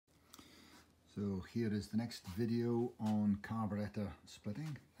So here is the next video on carburettor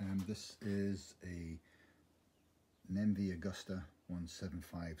splitting, and this is an MV Agusta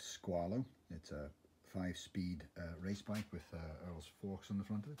 175 Squalo. It's a 5-speed race bike with Earles forks on the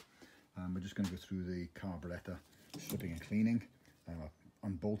front of it. We're just going to go through the carburettor stripping and cleaning. I've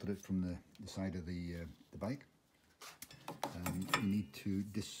unbolted it from the side of the bike. You need to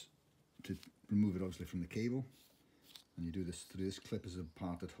remove it obviously from the cable, and you do this through this clip is the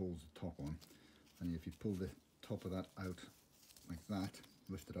part that holds the top on. And if you pull the top of that out like that,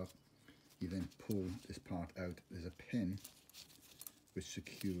 lift it up, you then pull this part out. There's a pin which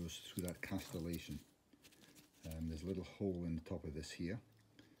secures through that castellation. There's a little hole in the top of this here,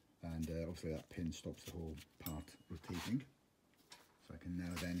 and obviously that pin stops the whole part rotating. So I can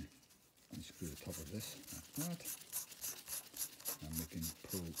now then unscrew the top of this like that, and we can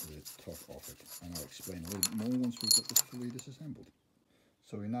pull the top off it. And I'll explain a little bit more once we've got this fully disassembled.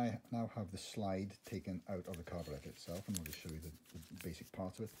 So we now have the slide taken out of the carburettor itself, and I'll just show you the basic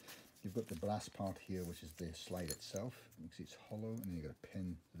parts of it. You've got the brass part here, which is the slide itself. You can see it's hollow, and then you've got a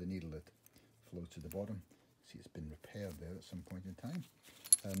pin with a needle that floats to the bottom. See, it's been repaired there at some point in time.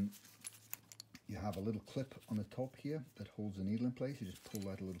 You have a little clip on the top here that holds the needle in place. You just pull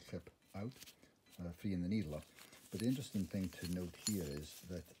that little clip out, freeing the needle up. But the interesting thing to note here is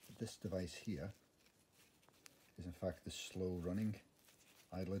that this device here is in fact the slow running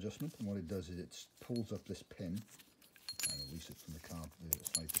idle adjustment, and what it does is it pulls up this pin. I'll release it from the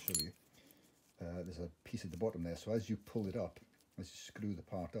slide to show you. There's a piece at the bottom there, so as you pull it up, as you screw the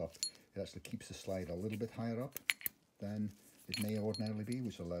part up, it actually keeps the slide a little bit higher up than it may ordinarily be,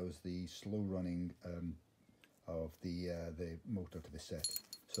 which allows the slow running of the motor to be set.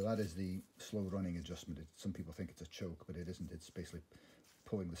 So that is the slow running adjustment. Some people think it's a choke, but it isn't. It's basically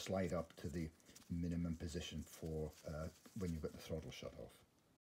pulling the slide up to the minimum position for when you've got the throttle shut off.